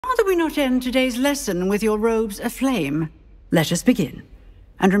do we not end today's lesson with your robes aflame? Let us begin.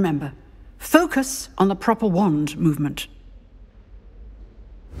 And remember, focus on the proper wand movement.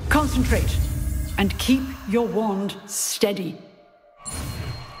 Concentrate, and keep your wand steady.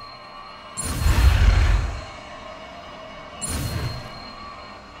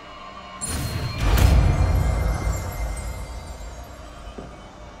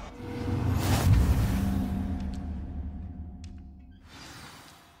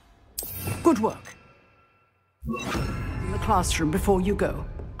 Good work. In the classroom before you go,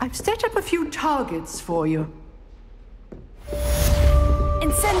 I've set up a few targets for you.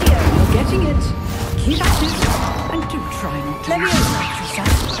 Incendio! You're getting it. Keep at it, and do try not to distract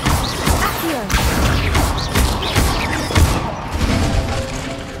yourself. Accio!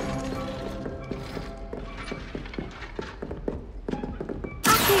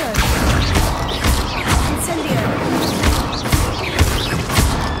 Accio! Incendio!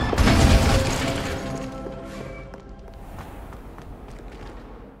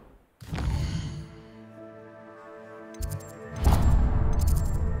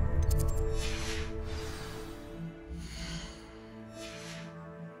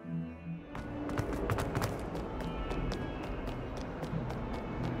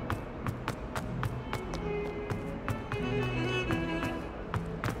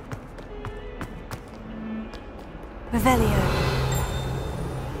 Revelio.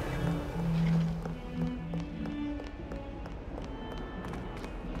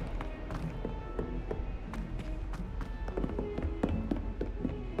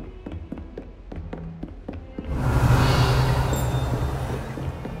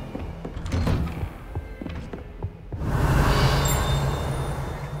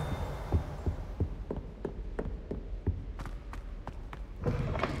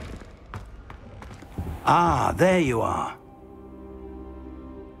 Ah, there you are.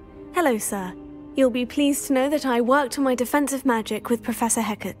 Hello, sir. You'll be pleased to know that I worked on my defensive magic with Professor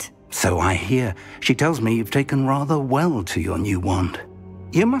Hecat. So I hear. She tells me you've taken rather well to your new wand.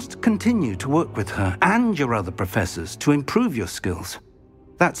 You must continue to work with her and your other professors to improve your skills.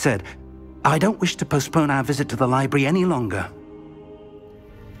 That said, I don't wish to postpone our visit to the library any longer.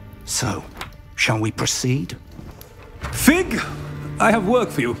 So, shall we proceed? Fig! I have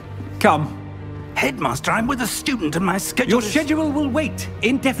work for you. Come. Headmaster, I'm with a student and my schedule Your schedule will wait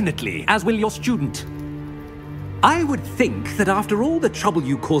indefinitely, as will your student. I would think that after all the trouble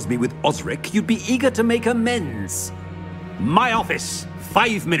you caused me with Osric, you'd be eager to make amends. My office,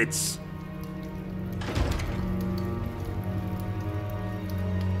 5 minutes.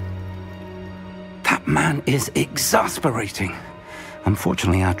 That man is exasperating.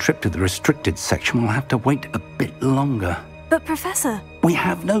 Unfortunately, our trip to the restricted section will have to wait a bit longer. But, Professor... We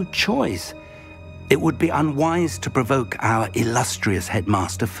have no choice. It would be unwise to provoke our illustrious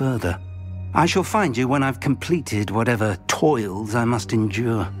headmaster further. I shall find you when I've completed whatever toils I must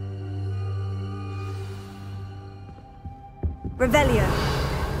endure. Revelio.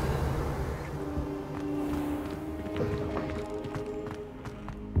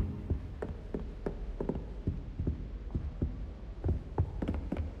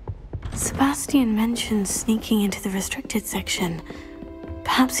 Sebastian mentioned sneaking into the restricted section.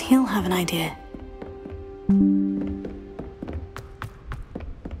 Perhaps he'll have an idea.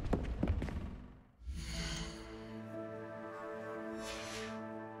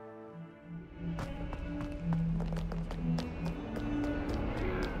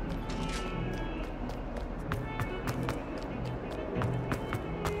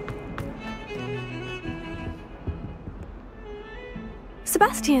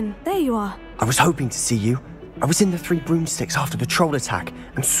 Sebastian, there you are. I was hoping to see you. I was in the Three Broomsticks after the troll attack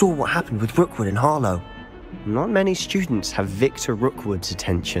and saw what happened with Rookwood and Harlow. Not many students have Victor Rookwood's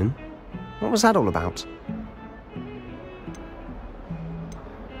attention. What was that all about?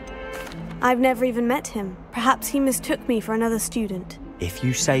 I've never even met him. Perhaps he mistook me for another student. If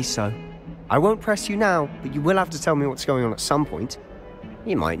you say so. I won't press you now, but you will have to tell me what's going on at some point.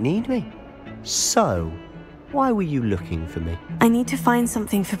 You might need me. So, why were you looking for me? I need to find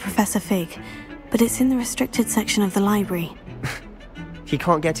something for Professor Fig, but it's in the restricted section of the library. He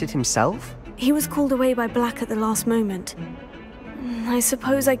can't get it himself? He was called away by Black at the last moment. I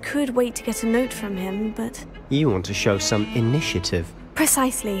suppose I could wait to get a note from him, but... You want to show some initiative.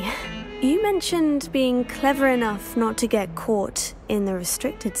 Precisely. You mentioned being clever enough not to get caught in the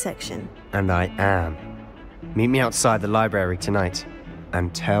restricted section. And I am. Meet me outside the library tonight,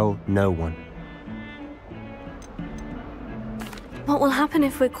 and tell no one. What will happen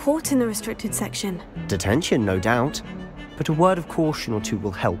if we're caught in the restricted section? Detention, no doubt. But a word of caution or two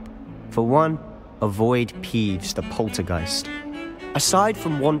will help. For one, avoid Peeves the poltergeist. Aside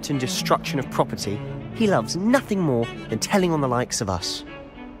from wanton destruction of property, he loves nothing more than telling on the likes of us.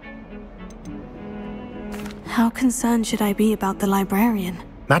 How concerned should I be about the librarian?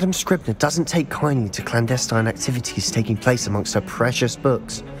 Madam Scribner doesn't take kindly to clandestine activities taking place amongst her precious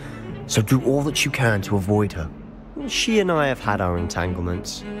books, so do all that you can to avoid her. She and I have had our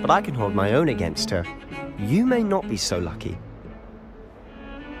entanglements, but I can hold my own against her. You may not be so lucky.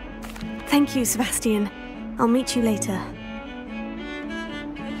 Thank you, Sebastian. I'll meet you later.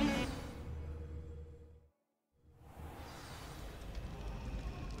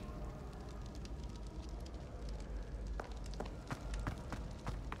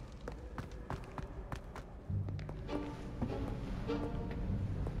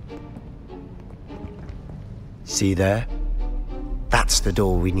 See there? That's the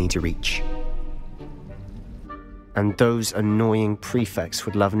door we need to reach. And those annoying prefects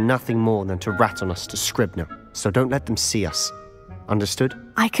would love nothing more than to rat on us to Scribner, so don't let them see us. Understood?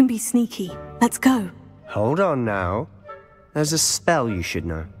 I can be sneaky. Let's go. Hold on now. There's a spell you should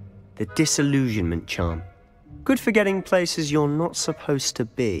know. The Disillusionment Charm. Good for getting places you're not supposed to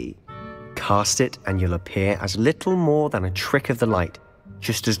be. Cast it and you'll appear as little more than a trick of the light,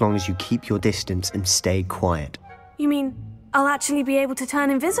 just as long as you keep your distance and stay quiet. You mean I'll actually be able to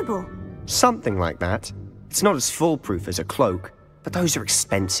turn invisible? Something like that. It's not as foolproof as a cloak, but those are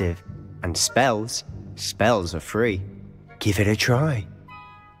expensive. And spells are free. Give it a try.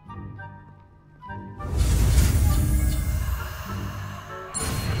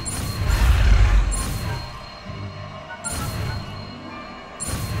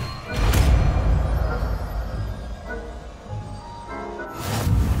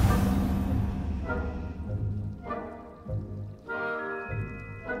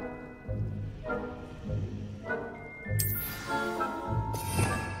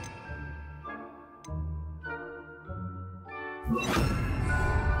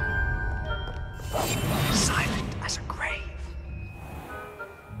 Silent as a grave.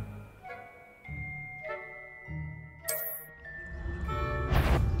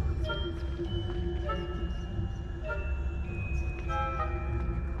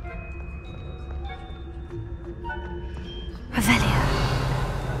 Revelio.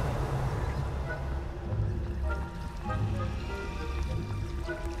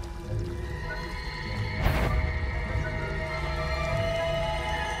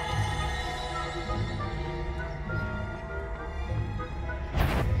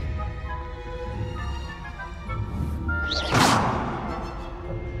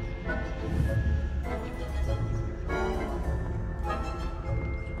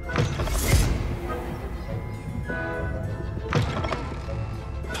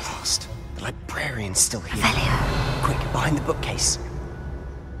 Still here. Revelio. Quick, behind the bookcase.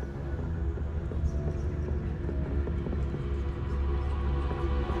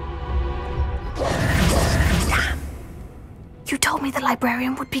 Damn! You told me the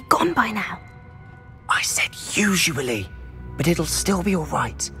librarian would be gone by now. I said usually, but it'll still be all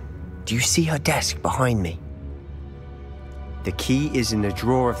right. Do you see her desk behind me? The key is in the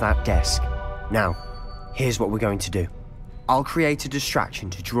drawer of that desk. Now, here's what we're going to do. I'll create a distraction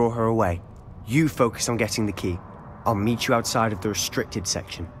to draw her away. You focus on getting the key. I'll meet you outside of the restricted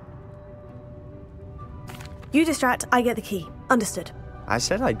section. You distract, I get the key. Understood. I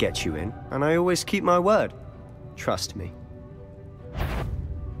said I'd get you in, and I always keep my word. Trust me.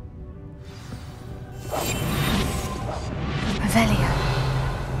 Revelio.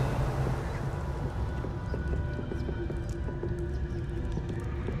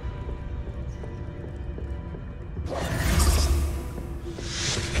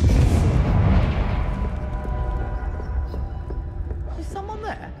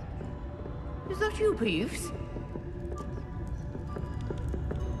 Is that you, Peeves?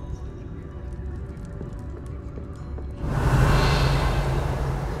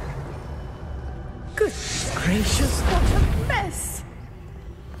 Good gracious, what a mess!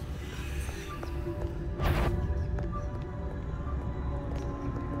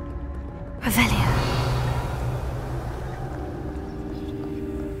 Revelio.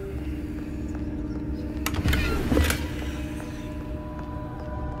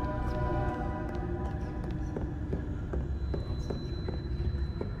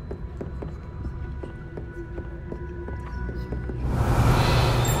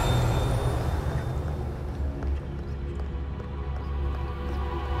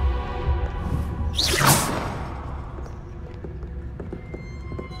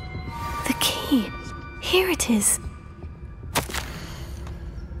 Here it is.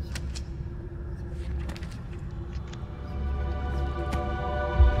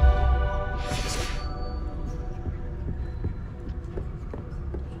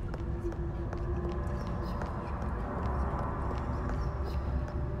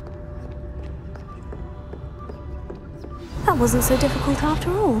 That wasn't so difficult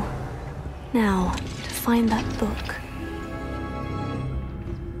after all. Now, to find that book.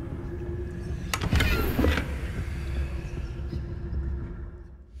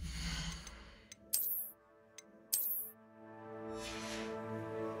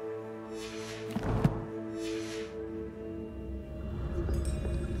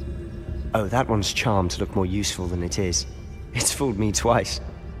 Oh, that one's charmed to look more useful than it is. It's fooled me twice.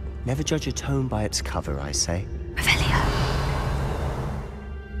 Never judge a tome by its cover, I say. Revelio.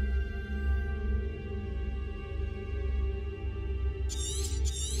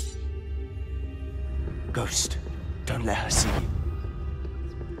 Ghost, don't let her see you.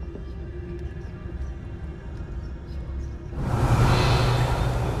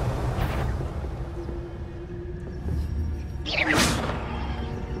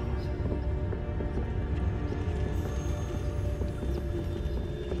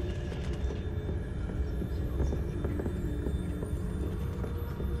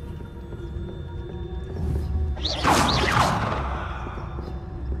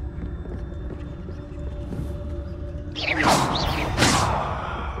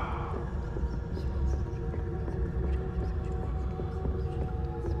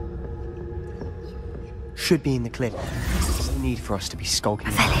 Should be in the cliff. There's no need for us to be skulking.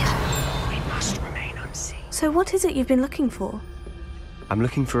 Revelio. We must remain unseen. So what is it you've been looking for? I'm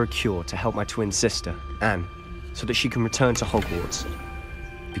looking for a cure to help my twin sister, Anne, so that she can return to Hogwarts.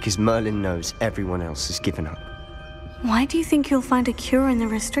 Because Merlin knows everyone else has given up. Why do you think you'll find a cure in the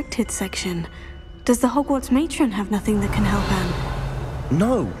restricted section? Does the Hogwarts matron have nothing that can help Anne?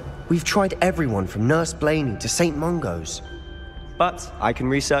 No! We've tried everyone from Nurse Blaney to St. Mungo's. But I can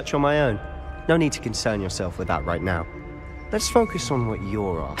research on my own. No need to concern yourself with that right now. Let's focus on what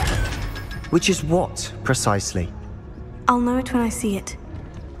you're after. Which is what, precisely? I'll know it when I see it.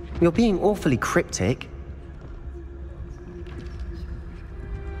 You're being awfully cryptic.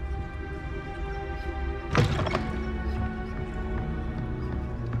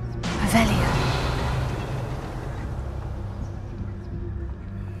 Revelio.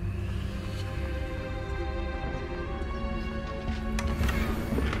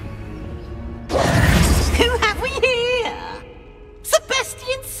 Who have we here?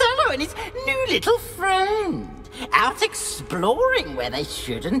 Sebastian Solo and his new little friend. Out exploring where they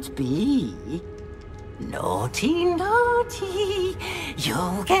shouldn't be. Naughty, naughty.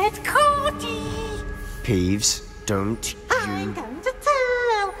 You'll get caughty. Peeves, don't I'm going to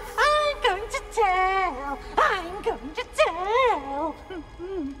tell. I'm going to tell. I'm going to tell.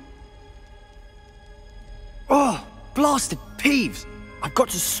 Oh, blasted Peeves! I've got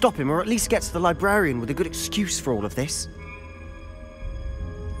to stop him, or at least get to the librarian with a good excuse for all of this.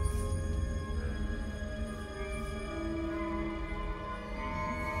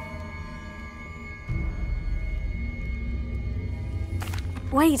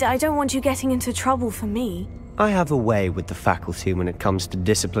 Wait, I don't want you getting into trouble for me. I have a way with the faculty when it comes to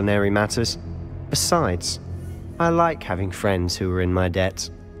disciplinary matters. Besides, I like having friends who are in my debt.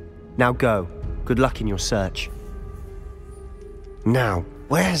 Now go. Good luck in your search. Now,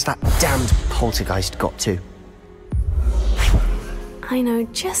 where has that damned poltergeist got to? I know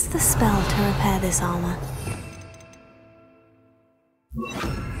just the spell to repair this armor.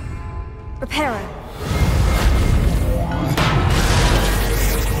 Reparo.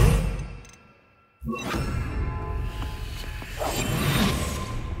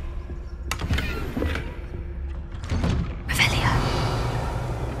 Revelio.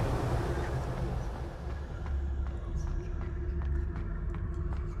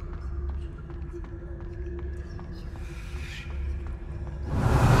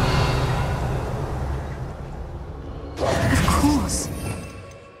 Of course.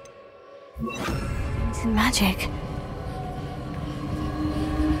 It's in magic.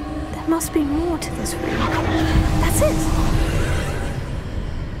 There must be more to this room. That's it!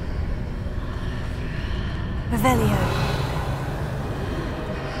 Revelio.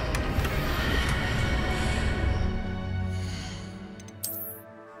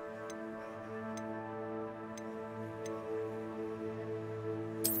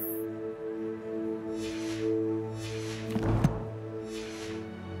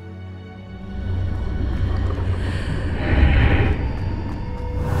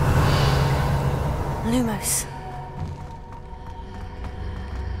 Lumos.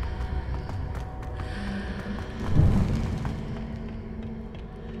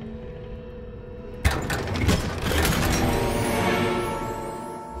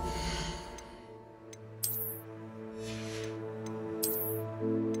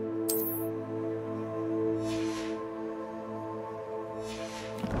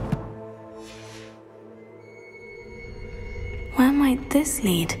 might this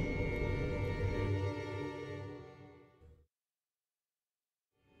lead?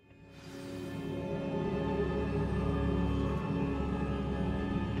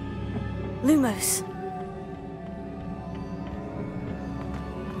 Lumos.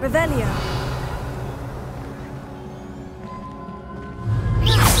 Revelio.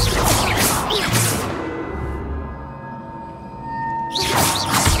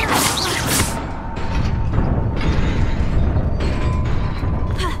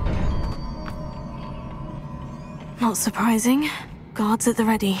 Not surprising. Guards at the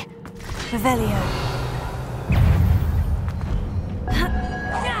ready. Revelio.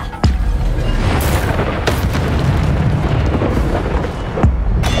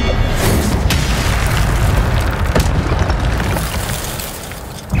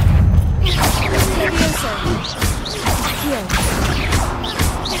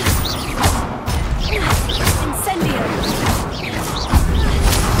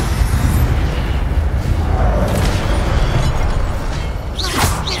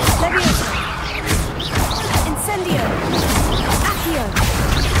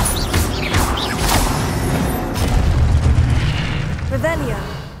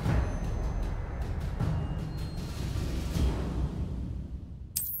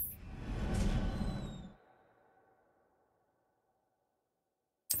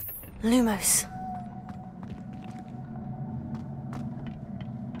 Lumos.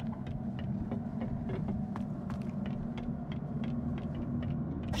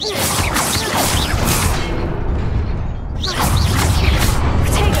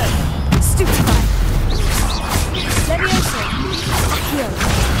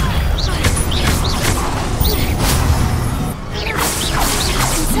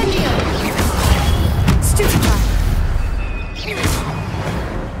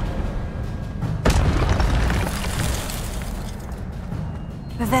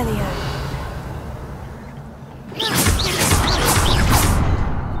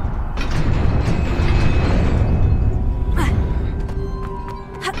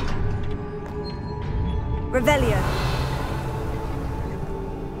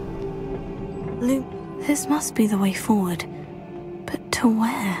 This must be the way forward. But to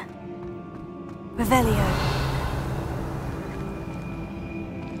where? Revelio.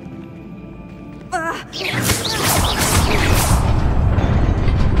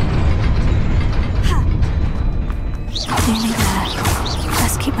 Nearly there.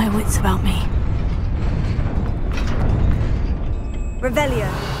 Best keep my wits about me.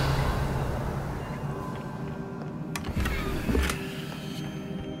 Revelio.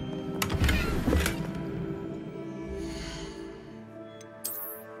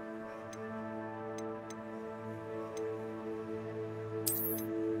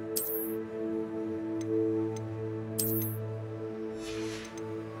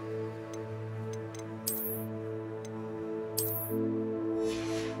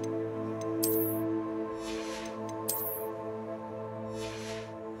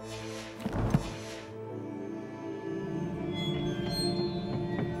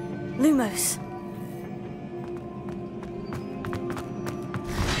 Lumos.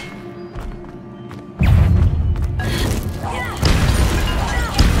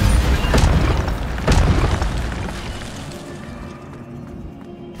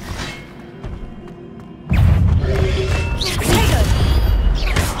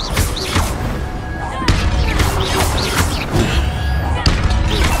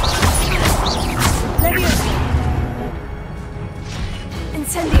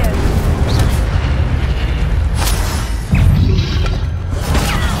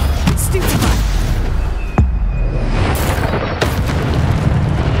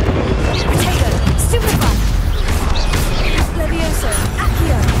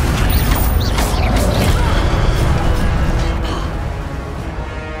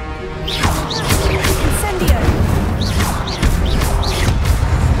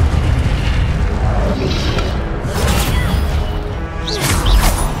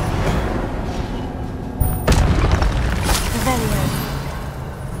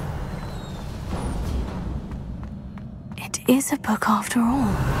 Is a book after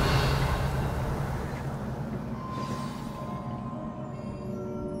all.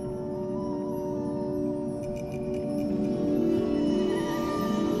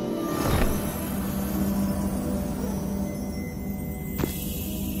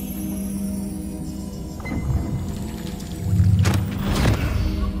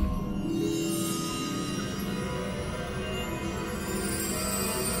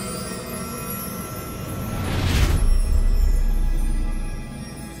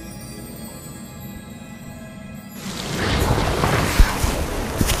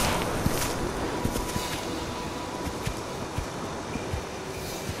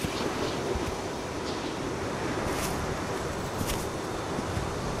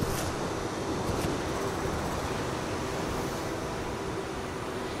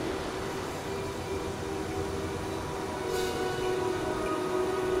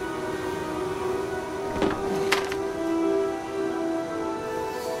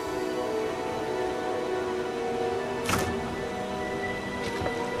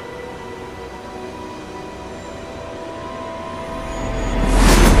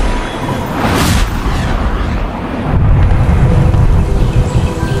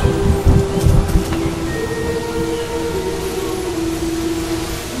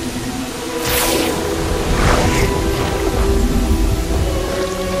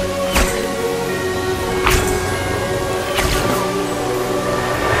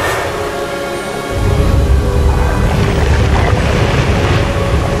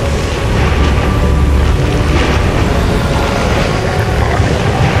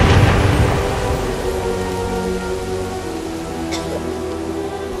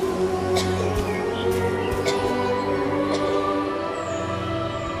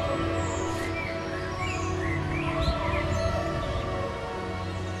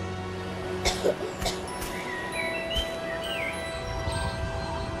 You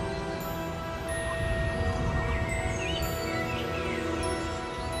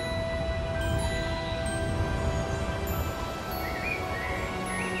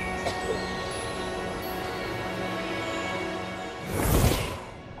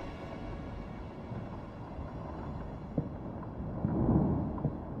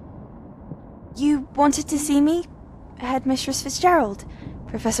wanted to see me? Headmistress Fitzgerald?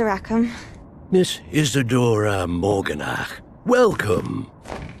 Professor Rackham? Miss Isadora Morganach, welcome.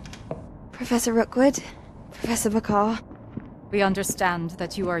 Professor Rookwood? Professor Bakar? We understand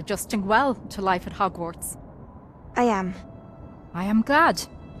that you are adjusting well to life at Hogwarts. I am. I am glad.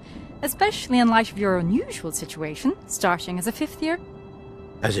 Especially in light of your unusual situation, starting as a 5th year.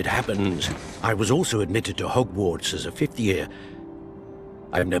 As it happens, I was also admitted to Hogwarts as a 5th year.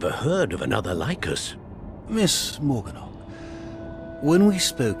 I've never heard of another like us. Miss Morganach, when we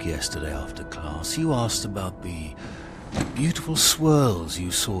spoke yesterday after class, you asked about the beautiful swirls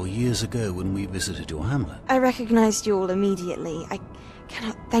you saw years ago when we visited your hamlet. I recognized you all immediately. I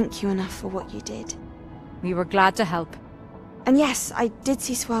cannot thank you enough for what you did. We were glad to help. And yes, I did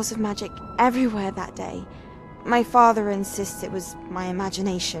see swirls of magic everywhere that day. My father insists it was my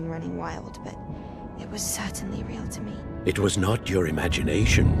imagination running wild, but it was certainly real to me. It was not your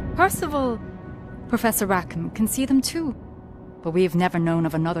imagination. Percival, Professor Rackham can see them too. But we've never known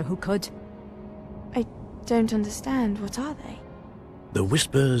of another who could. I don't understand. What are they? The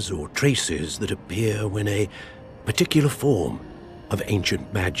whispers or traces that appear when a particular form of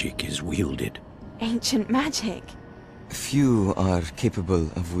ancient magic is wielded. Ancient magic? Few are capable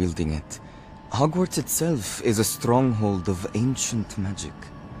of wielding it. Hogwarts itself is a stronghold of ancient magic.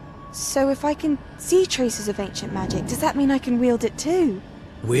 So if I can see traces of ancient magic, does that mean I can wield it too?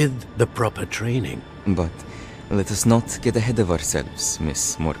 With the proper training. But let us not get ahead of ourselves,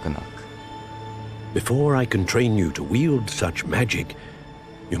 Miss Morganach. Before I can train you to wield such magic,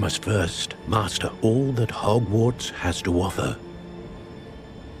 you must first master all that Hogwarts has to offer.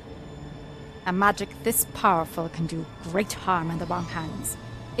 A magic this powerful can do great harm in the wrong hands.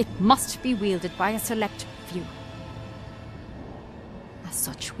 It must be wielded by a select few. As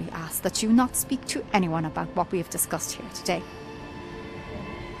such, we ask that you not speak to anyone about what we have discussed here today.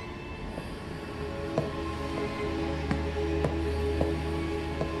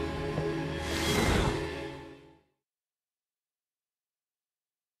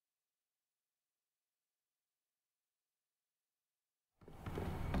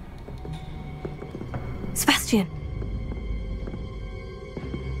 Sebastian!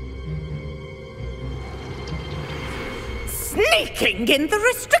 Sneaking in the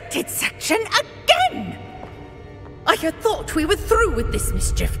restricted section again! I had thought we were through with this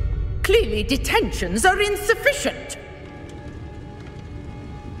mischief. Clearly detentions are insufficient.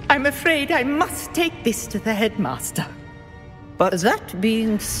 I'm afraid I must take this to the headmaster. But that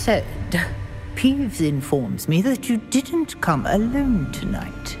being said, Peeves informs me that you didn't come alone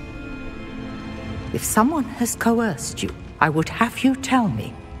tonight. If someone has coerced you, I would have you tell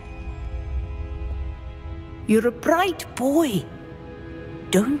me. You're a bright boy.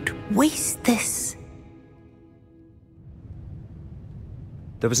 Don't waste this.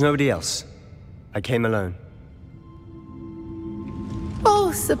 There was nobody else. I came alone.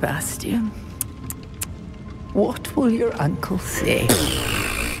 Oh, Sebastian. What will your uncle say?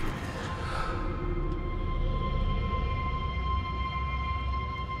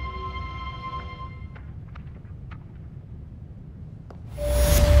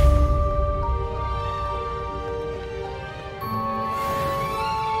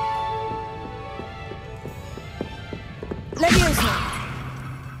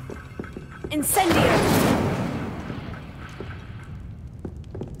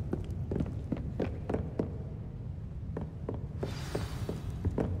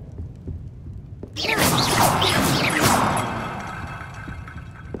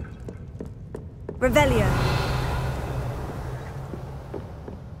 Revelio.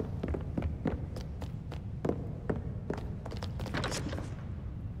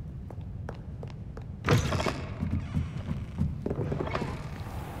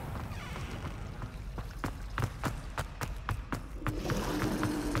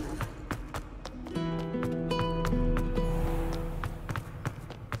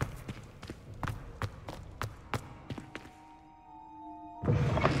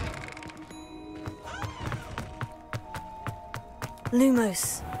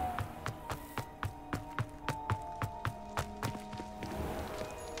 Lumos.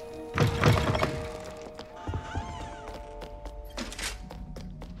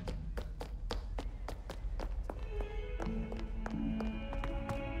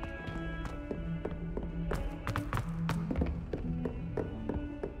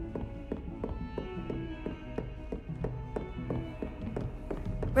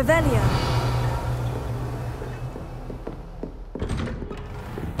 Revelio.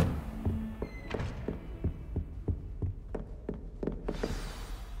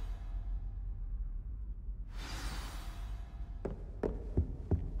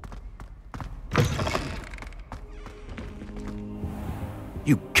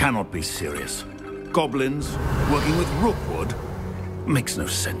 You cannot be serious. Goblins working with Rookwood? Makes no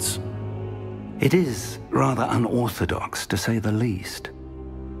sense. It is rather unorthodox, to say the least.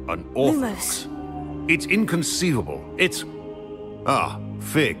 Unorthodox? It's inconceivable. It's... Ah,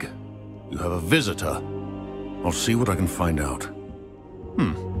 Fig. You have a visitor. I'll see what I can find out.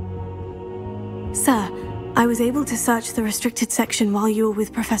 Sir, I was able to search the restricted section while you were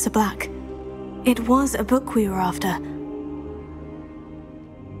with Professor Black. It was a book we were after.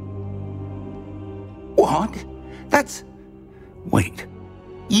 What? That's... Wait.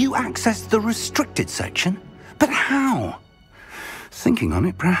 You accessed the restricted section? But how? Thinking on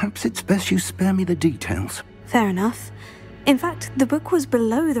it, perhaps it's best you spare me the details. Fair enough. In fact, the book was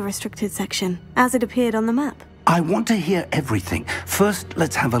below the restricted section, as it appeared on the map. I want to hear everything. First,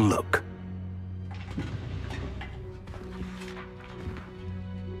 let's have a look.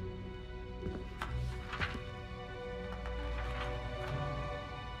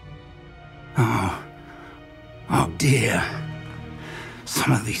 Oh dear.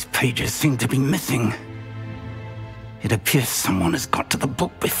 Some of these pages seem to be missing. It appears someone has got to the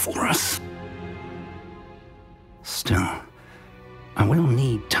book before us. Still, I will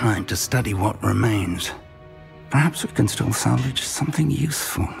need time to study what remains. Perhaps we can still salvage something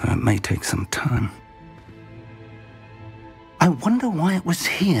useful, though it may take some time. I wonder why it was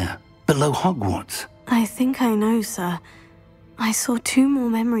here, below Hogwarts. I think I know, sir. I saw 2 more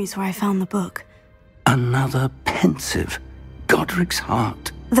memories where I found the book. Another pensive. Godric's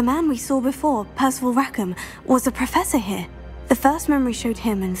heart. The man we saw before, Percival Rackham, was a professor here. The first memory showed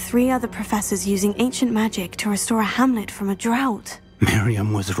him and 3 other professors using ancient magic to restore a hamlet from a drought.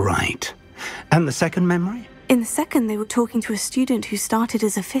 Miriam was right. And the second memory? In the second, they were talking to a student who started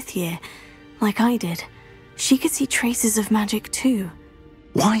as a 5th year, like I did. She could see traces of magic too.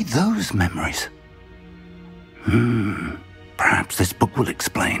 Why those memories? Perhaps this book will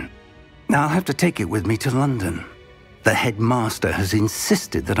explain. Now I'll have to take it with me to London. The headmaster has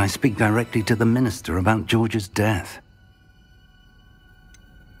insisted that I speak directly to the minister about George's death.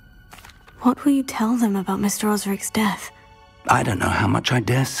 What will you tell them about Mr. Osric's death? I don't know how much I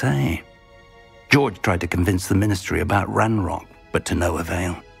dare say. George tried to convince the ministry about Ranrock, but to no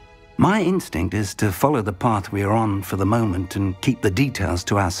avail. My instinct is to follow the path we are on for the moment and keep the details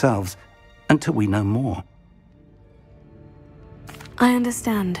to ourselves until we know more. I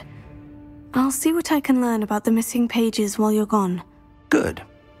understand. I'll see what I can learn about the missing pages while you're gone. Good.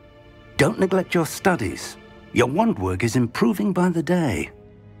 Don't neglect your studies. Your wand work is improving by the day.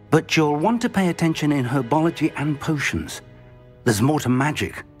 But you'll want to pay attention in herbology and potions. There's more to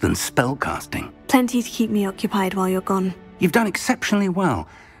magic than spellcasting. Plenty to keep me occupied while you're gone. You've done exceptionally well.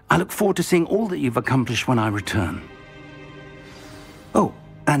 I look forward to seeing all that you've accomplished when I return. Oh,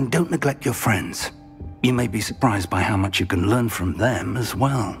 and don't neglect your friends. You may be surprised by how much you can learn from them as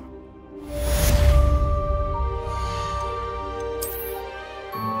well.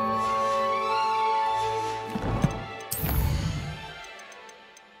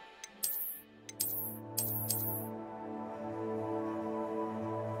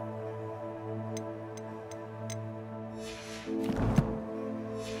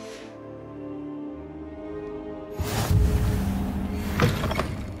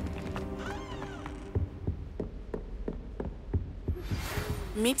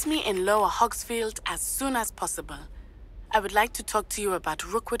 Meet me in Lower Hogsfield as soon as possible. I would like to talk to you about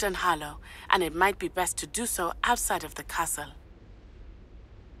Rookwood and Harlow, and it might be best to do so outside of the castle.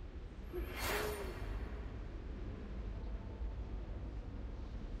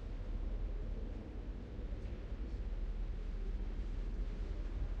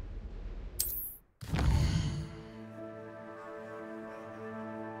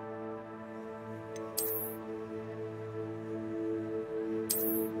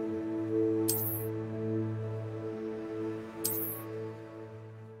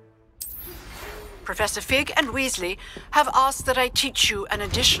 Professor Fig and Weasley have asked that I teach you an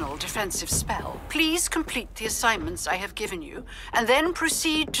additional defensive spell. Please complete the assignments I have given you, and then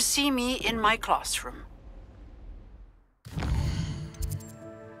proceed to see me in my classroom.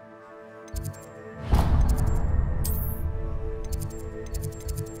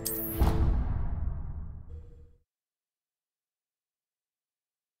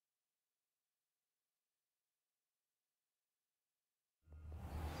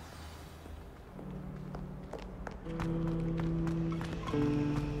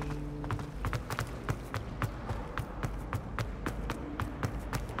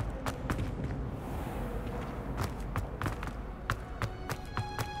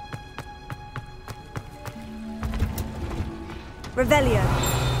 Revelio.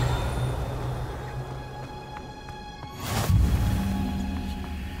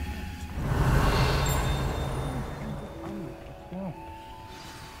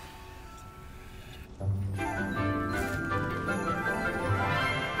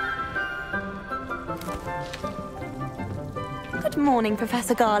 Good morning,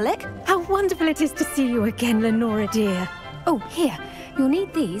 Professor Garlick. How wonderful it is to see you again, Lenora dear. Oh, here. You'll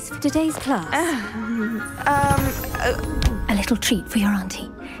need these for today's class. A little treat for your auntie.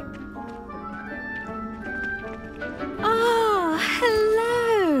 Ah,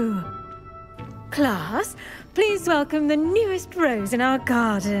 hello! Class, please welcome the newest rose in our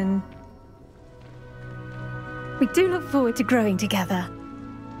garden. We do look forward to growing together.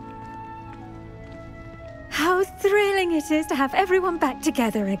 How thrilling it is to have everyone back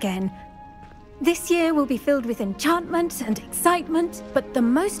together again. This year will be filled with enchantment and excitement, but the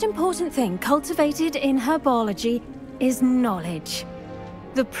most important thing cultivated in herbology is knowledge.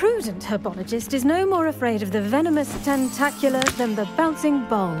 The prudent herbologist is no more afraid of the venomous tentacula than the bouncing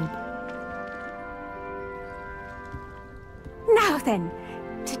bulb. Now then,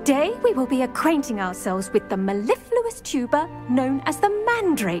 today we will be acquainting ourselves with the mellifluous tuber known as the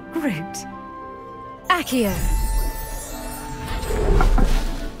mandrake root. Accio.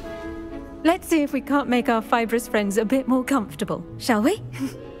 Let's see if we can't make our fibrous friends a bit more comfortable, shall we?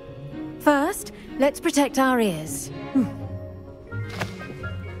 First, let's protect our ears.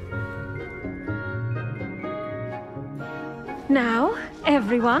 Now,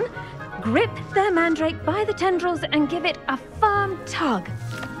 everyone, grip their mandrake by the tendrils and give it a firm tug.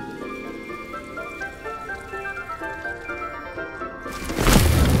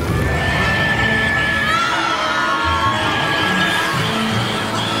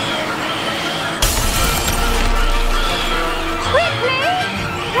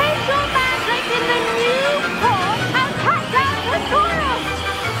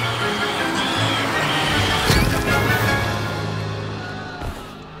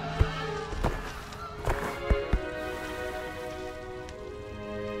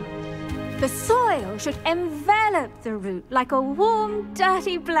 The soil should envelop the root like a warm,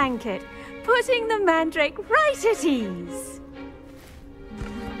 dirty blanket, putting the mandrake right at ease.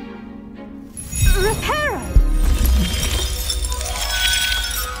 Reparo!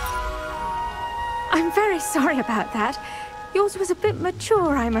 I'm very sorry about that. Yours was a bit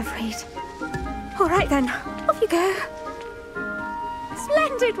mature, I'm afraid. All right then, off you go.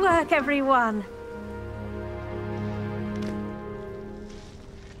 Splendid work, everyone!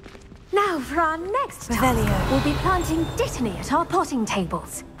 Now for our next task, we'll be planting dittany at our potting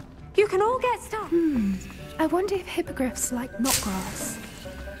tables. You can all get started. I wonder if hippogriffs like knotgrass.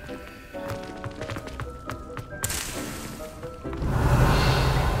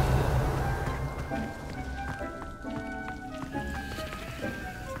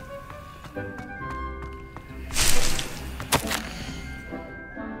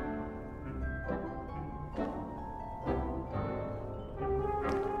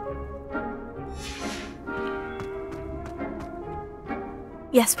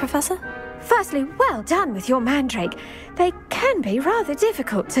 Yes, Professor? Firstly, well done with your mandrake. They can be rather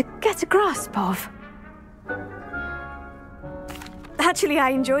difficult to get a grasp of. Actually, I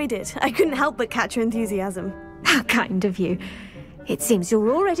enjoyed it. I couldn't help but catch your enthusiasm. How kind of you. It seems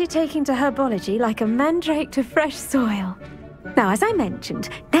you're already taking to herbology like a mandrake to fresh soil. Now, as I mentioned,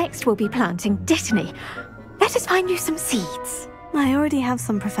 next we'll be planting dittany. Let us find you some seeds. I already have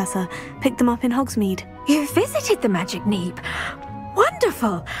some, Professor. Picked them up in Hogsmeade. You visited the Magic Neep.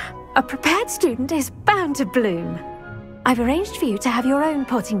 Wonderful! A prepared student is bound to bloom. I've arranged for you to have your own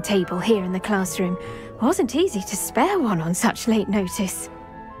potting table here in the classroom. Wasn't easy to spare one on such late notice.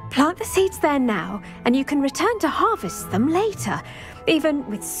 Plant the seeds there now, and you can return to harvest them later. Even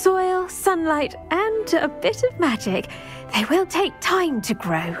with soil, sunlight, and a bit of magic, they will take time to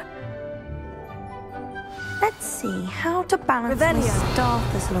grow. Let's see how to balance my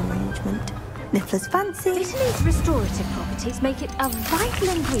staff as an arrangement. Niffler's fancy. Dittany's restorative properties make it a vital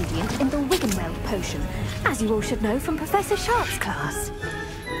ingredient in the Wiggenweld potion, as you all should know from Professor Sharp's class.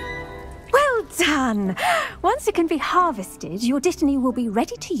 Well done! Once it can be harvested, your dittany will be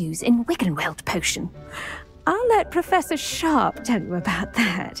ready to use in Wiggenweld potion. I'll let Professor Sharp tell you about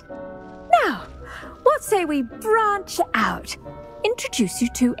that. Now, what say we branch out? Introduce you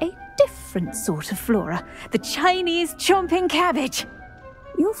to a different sort of flora, the Chinese chomping cabbage.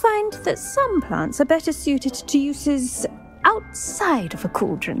 You'll find that some plants are better suited to uses outside of a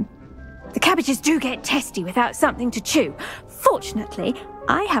cauldron. The cabbages do get testy without something to chew. Fortunately,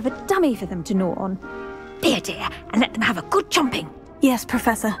 I have a dummy for them to gnaw on. Be a dear and let them have a good chomping. Yes,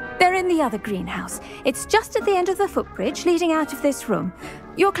 Professor. They're in the other greenhouse. It's just at the end of the footbridge leading out of this room.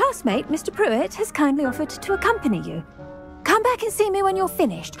 Your classmate, Mr. Pruitt, has kindly offered to accompany you. Come back and see me when you're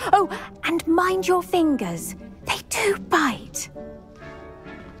finished. Oh, and mind your fingers. They do bite.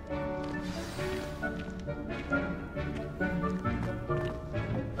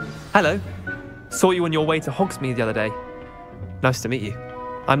 Hello. Saw you on your way to Hogsmeade the other day. Nice to meet you.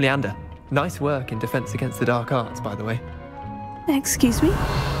 I'm Leander. Nice work in Defense Against the Dark Arts, by the way. Excuse me?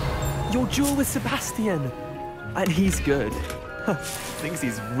 Your duel with Sebastian. And he's good. Thinks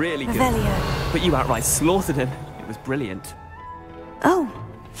he's really good. Revelio. But you outright slaughtered him. It was brilliant. Oh,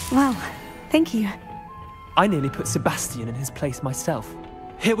 well, thank you. I nearly put Sebastian in his place myself.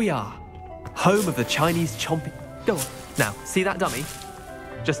 Here we are. Home of the Chinese chomping... Go on. Now, see that dummy?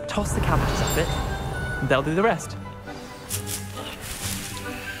 Just toss the cabbages at it, and they'll do the rest.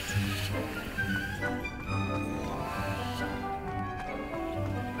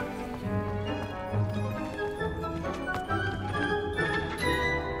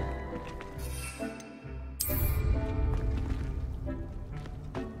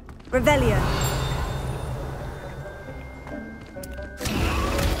 Revelio.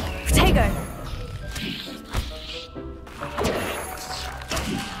 Protego.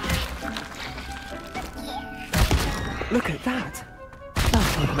 Look at that.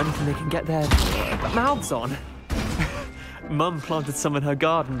 That's not anything they can get their mouths on. Mum planted some in her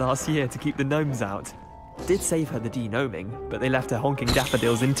garden last year to keep the gnomes out. Did save her the de-gnoming, but they left her honking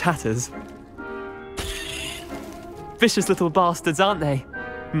daffodils in tatters. Vicious little bastards, aren't they?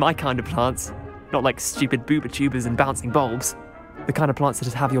 My kind of plants. Not like stupid booba tubers and bouncing bulbs. The kind of plants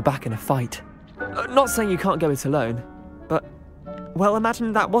that'd have your back in a fight. Not saying you can't go it alone, but... well,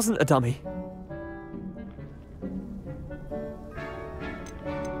 imagine that wasn't a dummy.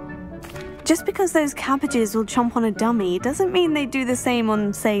 Just because those cabbages will chomp on a dummy doesn't mean they do the same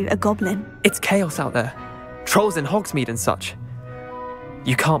on, say, a goblin. It's chaos out there. Trolls in Hogsmeade and such.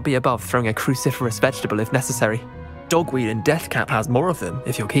 You can't be above throwing a cruciferous vegetable if necessary. Dogweed and deathcap has more of them,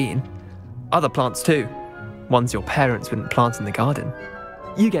 if you're keen. Other plants too. Ones your parents wouldn't plant in the garden.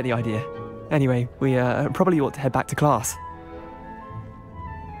 You get the idea. Anyway, we probably ought to head back to class.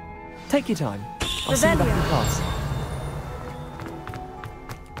 Take your time. I'll see you back in class.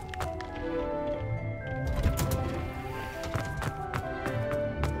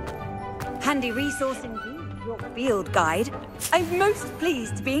 Handy resource indeed, your field guide. I'm most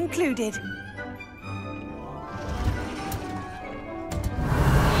pleased to be included.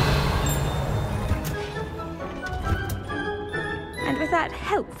 And with that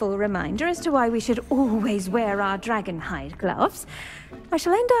helpful reminder as to why we should always wear our dragonhide gloves, I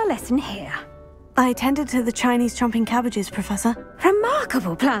shall end our lesson here. I tended to the Chinese chomping cabbages, Professor.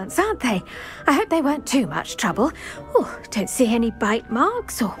 Remarkable plants, aren't they? I hope they weren't too much trouble. Oh, don't see any bite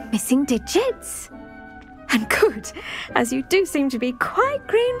marks or missing digits. And good, as you do seem to be quite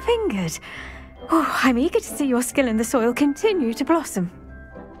green-fingered. Oh, I'm eager to see your skill in the soil continue to blossom.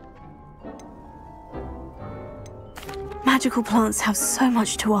 Magical plants have so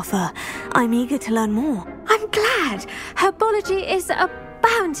much to offer. I'm eager to learn more. I'm glad. Herbology is a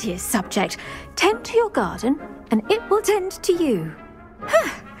bounteous subject. Tend to your garden, and it will tend to you.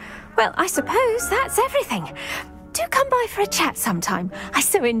 Well, I suppose that's everything. Do come by for a chat sometime. I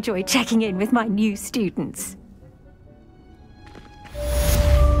so enjoy checking in with my new students.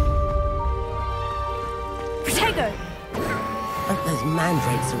 Protego! Hope those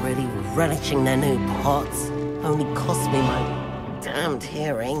mandrakes are really relishing their new pots. Only cost me my damned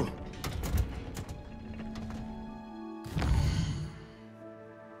hearing.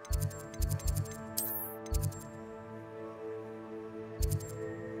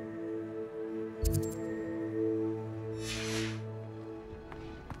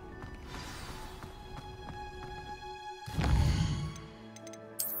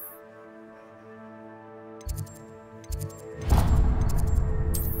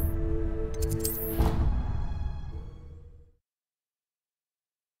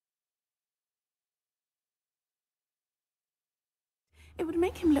 It would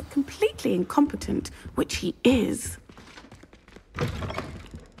make him look completely incompetent, which he is. I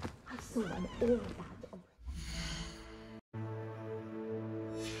saw an all of that.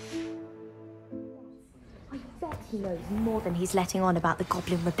 I bet he knows more than he's letting on about the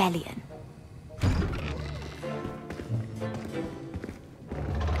Goblin Rebellion.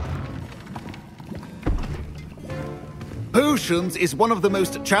 Potions is one of the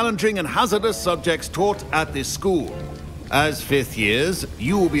most challenging and hazardous subjects taught at this school. As fifth years,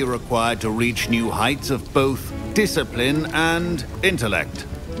 you will be required to reach new heights of both discipline and intellect.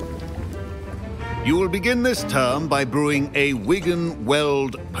 You will begin this term by brewing a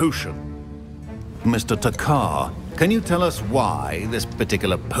Wiggenweld potion. Mr. Takar, can you tell us why this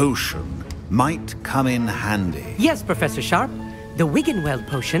particular potion might come in handy? Yes, Professor Sharp. The Wiggenweld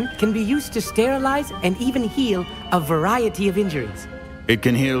potion can be used to sterilize and even heal a variety of injuries. It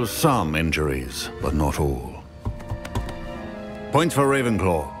can heal some injuries, but not all. Points for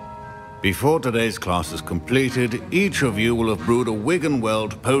Ravenclaw. Before today's class is completed, each of you will have brewed a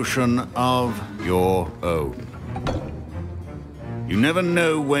Wiggenweld potion of your own. You never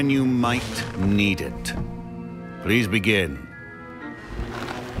know when you might need it. Please begin.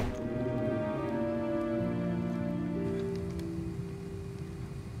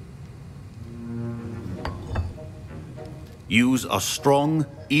 Use a strong,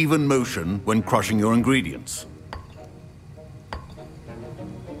 even motion when crushing your ingredients.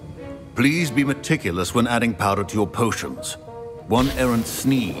 Please be meticulous when adding powder to your potions. One errant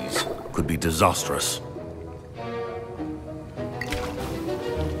sneeze could be disastrous.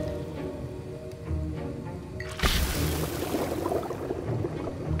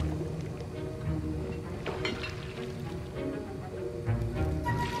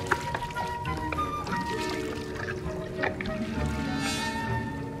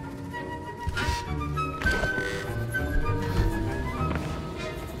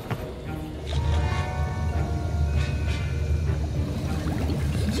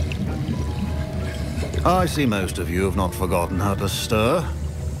 I see most of you have not forgotten how to stir.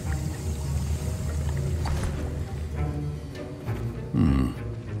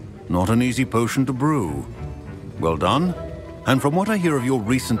 Not an easy potion to brew. Well done. And from what I hear of your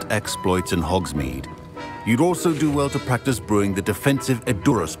recent exploits in Hogsmeade, you'd also do well to practice brewing the defensive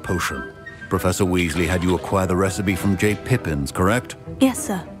Edurus potion. Professor Weasley had you acquire the recipe from J. Pippin's, correct? Yes,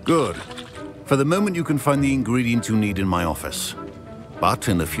 sir. Good. For the moment, you can find the ingredients you need in my office. But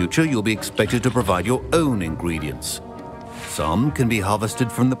in the future, you'll be expected to provide your own ingredients. Some can be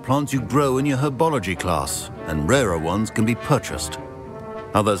harvested from the plants you grow in your herbology class, and rarer ones can be purchased.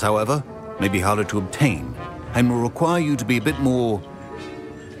 Others, however, may be harder to obtain, and will require you to be a bit more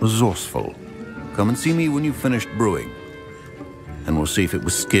resourceful. Come and see me when you've finished brewing, and we'll see if it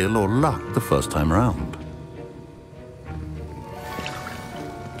was skill or luck the first time around.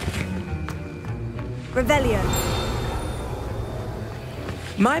 Revelio.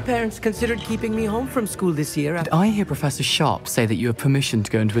 My parents considered keeping me home from school this year. Did I hear Professor Sharp say that you have permission to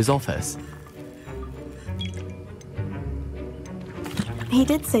go into his office? He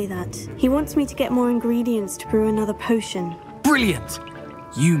did say that. He wants me to get more ingredients to brew another potion. Brilliant!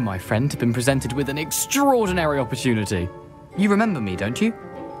 You, my friend, have been presented with an extraordinary opportunity. You remember me, don't you?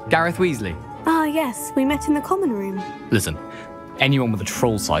 Gareth Weasley. Ah, yes. We met in the common room. Listen, anyone with a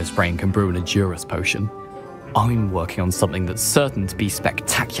troll-sized brain can brew an Edurus potion. I'm working on something that's certain to be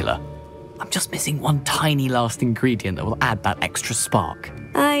spectacular. I'm just missing one tiny last ingredient that will add that extra spark.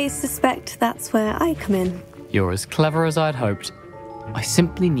 I suspect that's where I come in. You're as clever as I'd hoped. I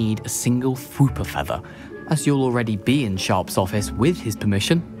simply need a single Fwooper feather. As you'll already be in Sharp's office with his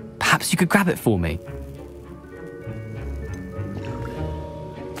permission, perhaps you could grab it for me.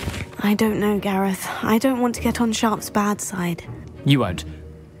 I don't know, Gareth. I don't want to get on Sharp's bad side. You won't.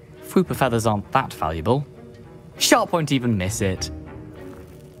 Fwooper feathers aren't that valuable. Sharp won't even miss it.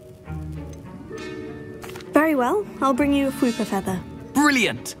 Very well. I'll bring you a Fwooper feather.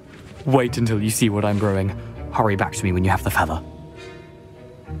 Brilliant! Wait until you see what I'm brewing. Hurry back to me when you have the feather.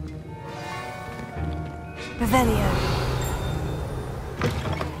 Revelio.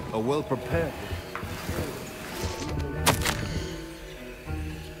 A well-prepared...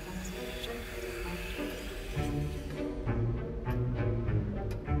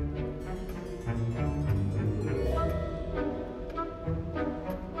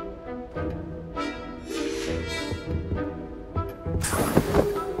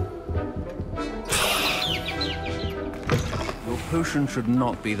 Potion should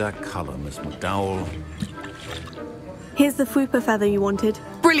not be that color, Miss McDowell. Here's the Fwooper feather you wanted.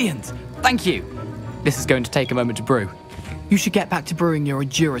 Brilliant! Thank you! This is going to take a moment to brew. You should get back to brewing your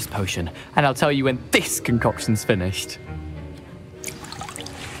Edurus potion, and I'll tell you when this concoction's finished.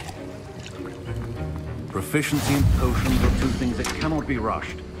 Proficiency in potions are two things that cannot be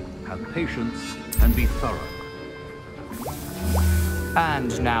rushed. Have patience and be thorough.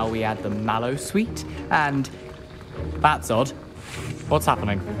 And now we add the mallow sweet, and... That's odd. What's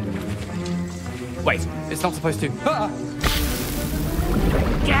happening? Wait, it's not supposed to... Ah!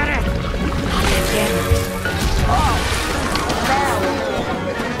 Get it! Oh! No!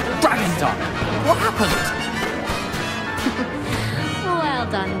 Dragon Tongue! What happened? Well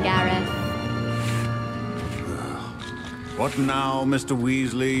done, Gareth. What now, Mr.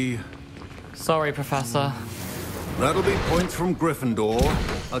 Weasley? Sorry, Professor. That'll be points from Gryffindor.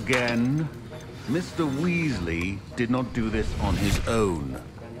 Again. Mr. Weasley did not do this on his own.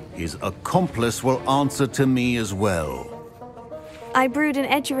 His accomplice will answer to me as well. I brewed an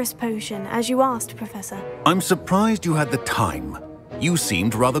Edurus potion, as you asked, Professor. I'm surprised you had the time. You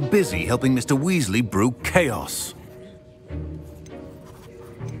seemed rather busy helping Mr. Weasley brew chaos.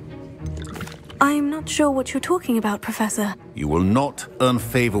 I'm not sure what you're talking about, Professor. You will not earn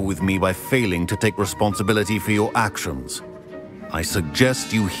favor with me by failing to take responsibility for your actions. I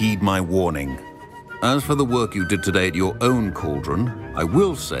suggest you heed my warning. As for the work you did today at your own cauldron, I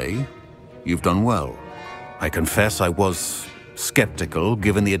will say you've done well. I confess I was skeptical,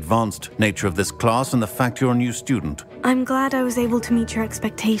 given the advanced nature of this class and the fact you're a new student. I'm glad I was able to meet your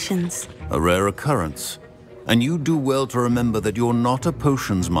expectations. A rare occurrence. And you do well to remember that you're not a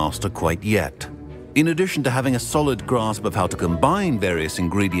potions master quite yet. In addition to having a solid grasp of how to combine various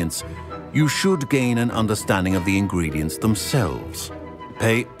ingredients, you should gain an understanding of the ingredients themselves.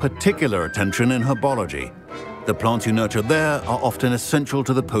 Pay particular attention in herbology. The plants you nurture there are often essential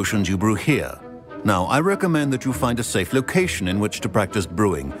to the potions you brew here. Now, I recommend that you find a safe location in which to practice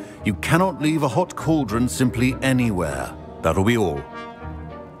brewing. You cannot leave a hot cauldron simply anywhere. That'll be all.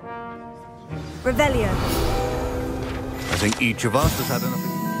 Revelio. I think each of us has had enough.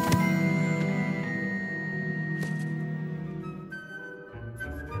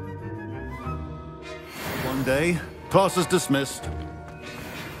 One day, class is dismissed.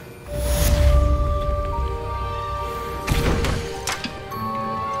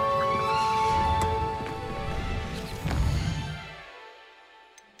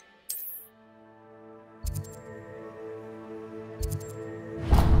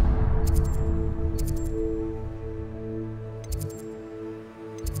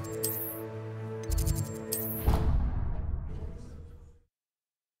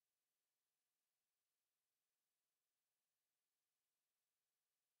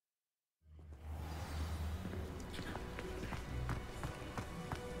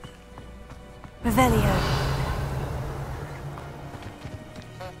 Revelio.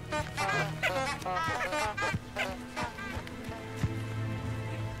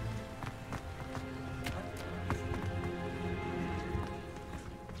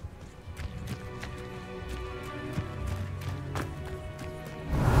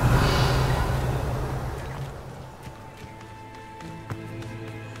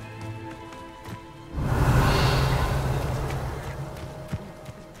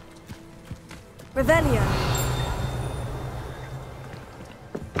 Revelio.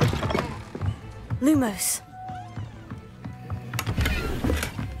 Lumos.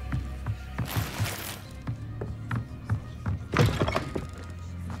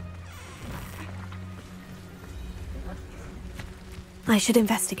 I should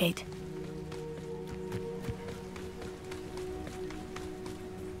investigate.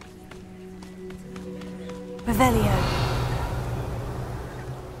 Revelio.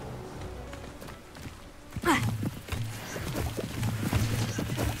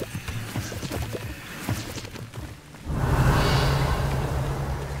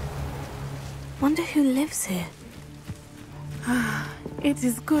 Wonder who lives here. It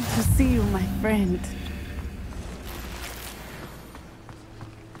is good to see you, my friend.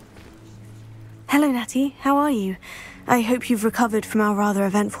 Hello, Natty. How are you? I hope you've recovered from our rather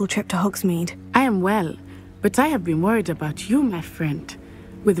eventful trip to Hogsmeade. I am well, but I have been worried about you, my friend.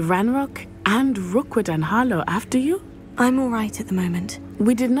 With Ranrock and Rookwood and Harlow after you? I'm all right at the moment.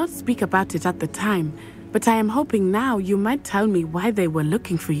 We did not speak about it at the time, but I am hoping now you might tell me why they were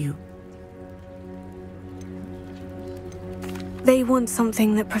looking for you. They want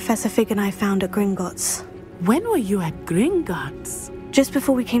something that Professor Fig and I found at Gringotts. When were you at Gringotts? Just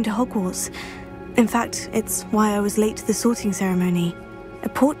before we came to Hogwarts. In fact, it's why I was late to the sorting ceremony. A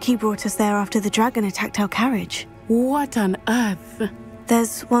portkey brought us there after the dragon attacked our carriage. What on earth?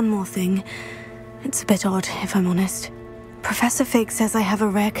 There's one more thing. It's a bit odd, if I'm honest. Professor Fig says I have a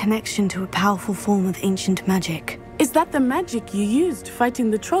rare connection to a powerful form of ancient magic. Is that the magic you used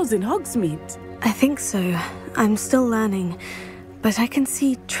fighting the trolls in Hogsmeade? I think so. I'm still learning. But I can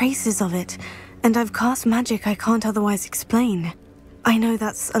see traces of it, and I've cast magic I can't otherwise explain. I know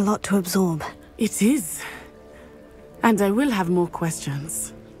that's a lot to absorb. It is. And I will have more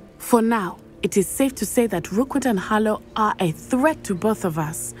questions. For now, it is safe to say that Rookwood and Harlow are a threat to both of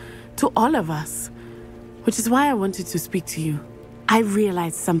us, to all of us. Which is why I wanted to speak to you. I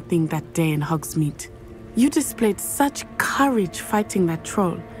realized something that day in Hogsmeade. You displayed such courage fighting that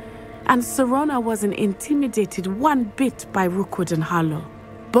troll. And Serona wasn't intimidated one bit by Rookwood and Harlow.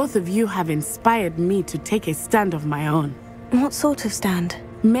 Both of you have inspired me to take a stand of my own. What sort of stand?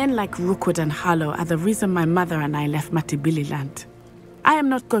 Men like Rookwood and Harlow are the reason my mother and I left Matibililand. I am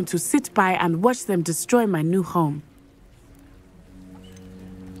not going to sit by and watch them destroy my new home.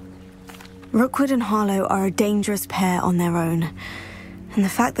 Rookwood and Harlow are a dangerous pair on their own. And the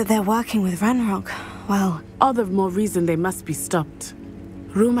fact that they're working with Ranrock, well... all the more reason they must be stopped.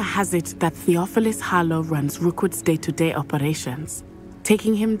 Rumor has it that Theophilus Harlow runs Rookwood's day-to-day operations.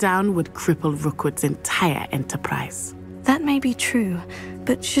 Taking him down would cripple Rookwood's entire enterprise. That may be true,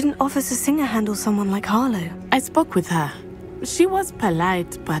 but shouldn't Officer Singer handle someone like Harlow? I spoke with her. She was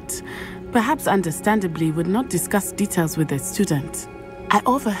polite, but perhaps understandably would not discuss details with a student. I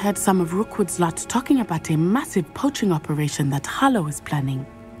overheard some of Rookwood's lot talking about a massive poaching operation that Harlow is planning.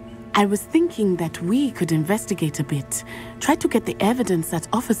 I was thinking that we could investigate a bit, try to get the evidence that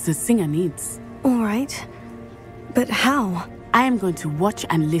Officer Singer needs. All right. But how? I am going to watch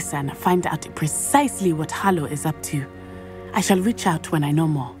and listen, find out precisely what Harlow is up to. I shall reach out when I know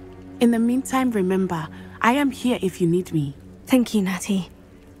more. In the meantime, remember, I am here if you need me. Thank you, Natty.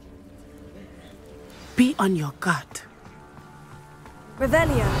 Be on your guard.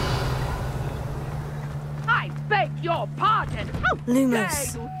 Revelio. I beg your pardon. How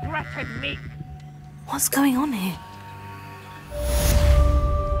Lumos. dare you threaten me? What's going on here?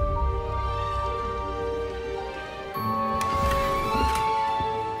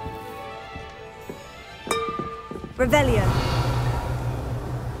 Revelio.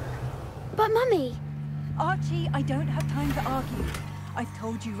 But Mummy... Archie, I don't have time to argue. I've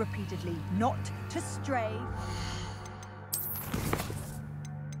told you repeatedly not to stray.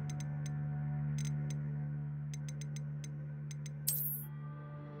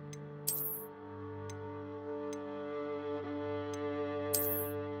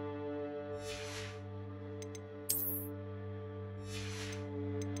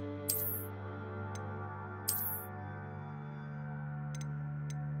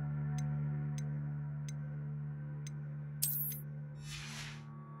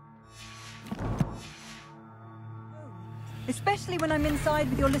 Especially when I'm inside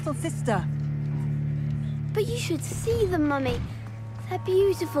with your little sister. But you should see them, Mummy. They're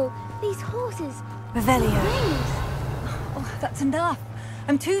beautiful. These horses. Revelio. Oh, that's enough.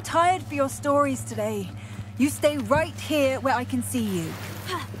 I'm too tired for your stories today. You stay right here where I can see you.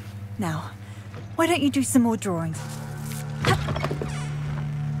 Now, why don't you do some more drawings?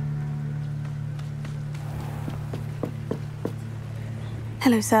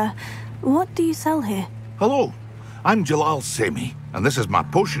 Hello, sir. What do you sell here? Hello. I'm Jalal Semi, and this is my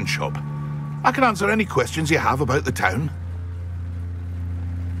potion shop. I can answer any questions you have about the town.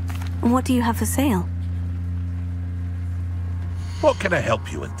 What do you have for sale? What can I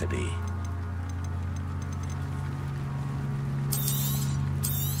help you with today?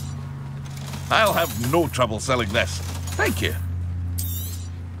 I'll have no trouble selling this. Thank you.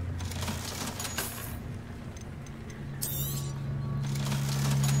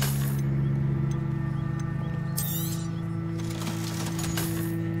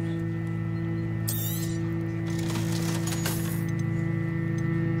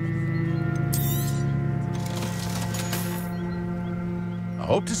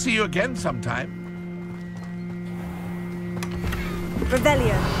 Hope to see you again sometime.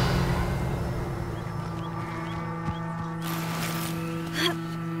 Revelio.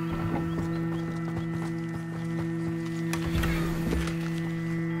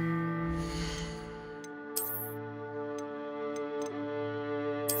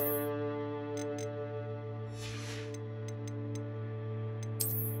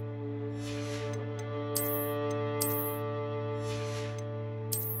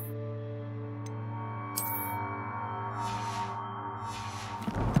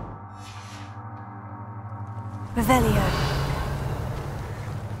 Revelio.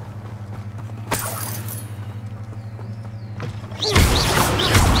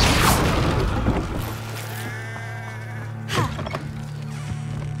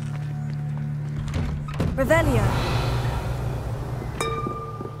 Revelio.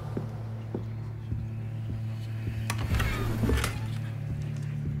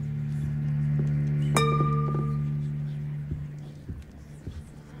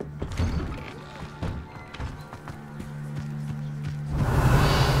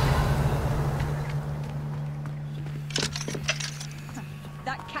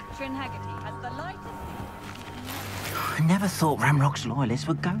 I never thought Ramrock's loyalists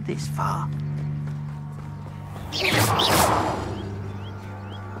would go this far.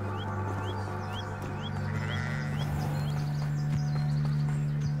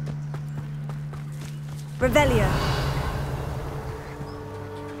 Revelio.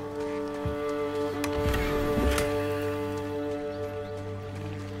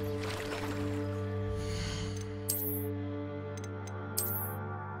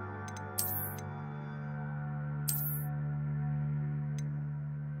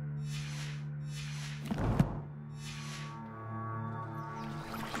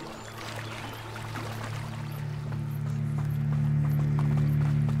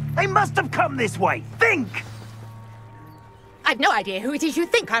 They must have come this way. Think! I've no idea who it is you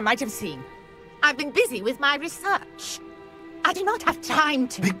think I might have seen. I've been busy with my research. I do not have time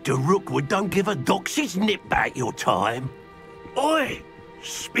to... Victor Rookwood don't give a dox's nip back your time. Oi!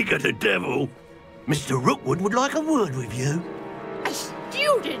 Speak of the devil. Mr. Rookwood would like a word with you. A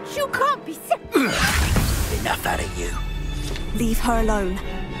student? You can't be... Enough out of you. Leave her alone.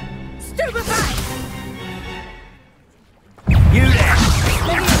 Stupefy! You there!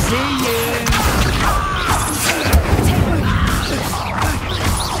 Let me see you!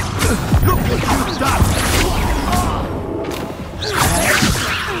 Look what you've done!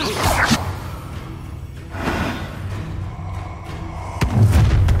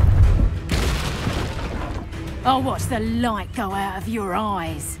 I'll watch the light go out of your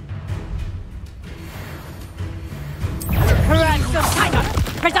eyes.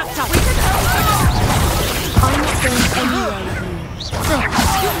 Productor! I'm not going anywhere.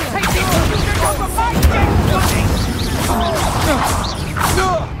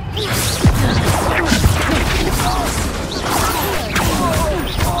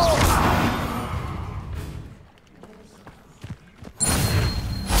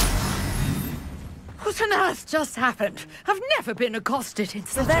 What on earth just happened? I've never been accosted in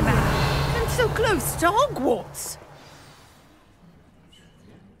such a manner. And so close to Hogwarts.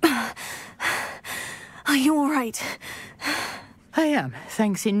 Are you all right? I am,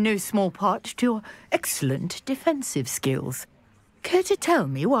 thanks in no small part to your excellent defensive skills. Care to tell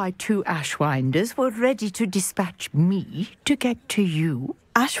me why 2 Ashwinders were ready to dispatch me to get to you?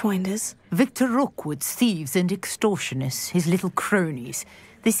 Ashwinders? Victor Rookwood's thieves and extortionists, his little cronies.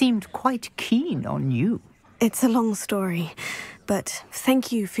 They seemed quite keen on you. It's a long story, but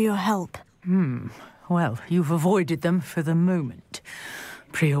thank you for your help. Well, you've avoided them for the moment.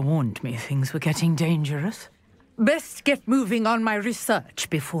 Priya warned me things were getting dangerous. Best get moving on my research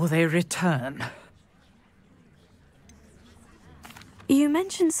before they return. You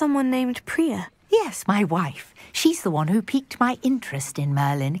mentioned someone named Priya. Yes, my wife. She's the one who piqued my interest in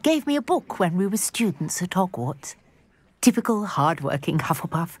Merlin. Gave me a book when we were students at Hogwarts. Typical hard-working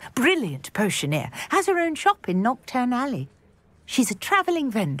Hufflepuff, brilliant potioneer, has her own shop in Nocturne Alley. She's a travelling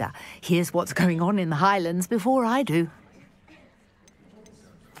vendor. Hears what's going on in the Highlands before I do.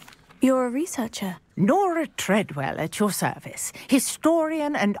 You're a researcher? Nora Treadwell at your service.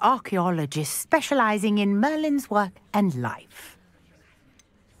 Historian and archaeologist specialising in Merlin's work and life.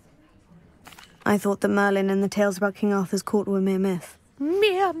 I thought that Merlin and the tales about King Arthur's court were mere myth.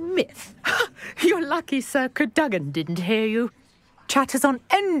 Mere myth? You're lucky Sir Cadogan didn't hear you. Chatters on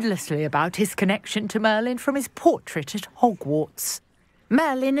endlessly about his connection to Merlin from his portrait at Hogwarts.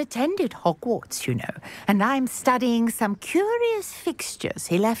 Merlin attended Hogwarts, you know, and I'm studying some curious fixtures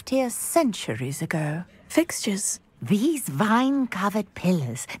he left here centuries ago. Fixtures? These vine-covered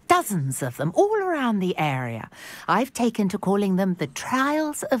pillars, dozens of them, all around the area. I've taken to calling them the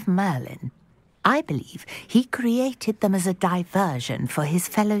Trials of Merlin. I believe he created them as a diversion for his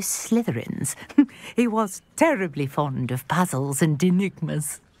fellow Slytherins. He was terribly fond of puzzles and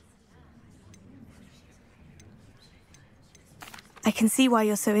enigmas. I can see why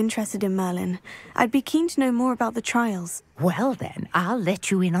you're so interested in Merlin. I'd be keen to know more about the trials. Well then, I'll let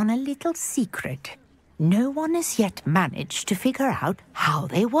you in on a little secret. No one has yet managed to figure out how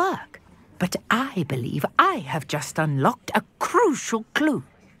they work. But I believe I have just unlocked a crucial clue.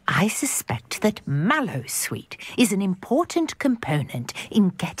 I suspect that Mallowsweet is an important component in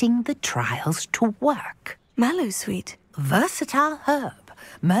getting the trials to work. Mallowsweet? Versatile herb.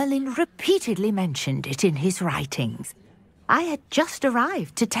 Merlin repeatedly mentioned it in his writings. I had just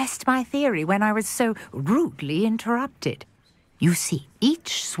arrived to test my theory when I was so rudely interrupted. You see,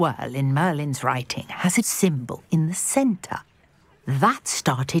 each swirl in Merlin's writing has a symbol in the centre. That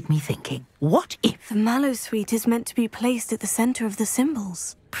started me thinking, what if... The Mallowsweet is meant to be placed at the centre of the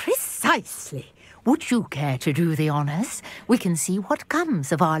symbols. Precisely. Would you care to do the honours? We can see what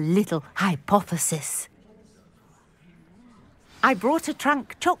comes of our little hypothesis. I brought a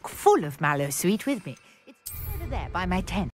trunk chock full of Mallowsweet with me. It's over there by my tent.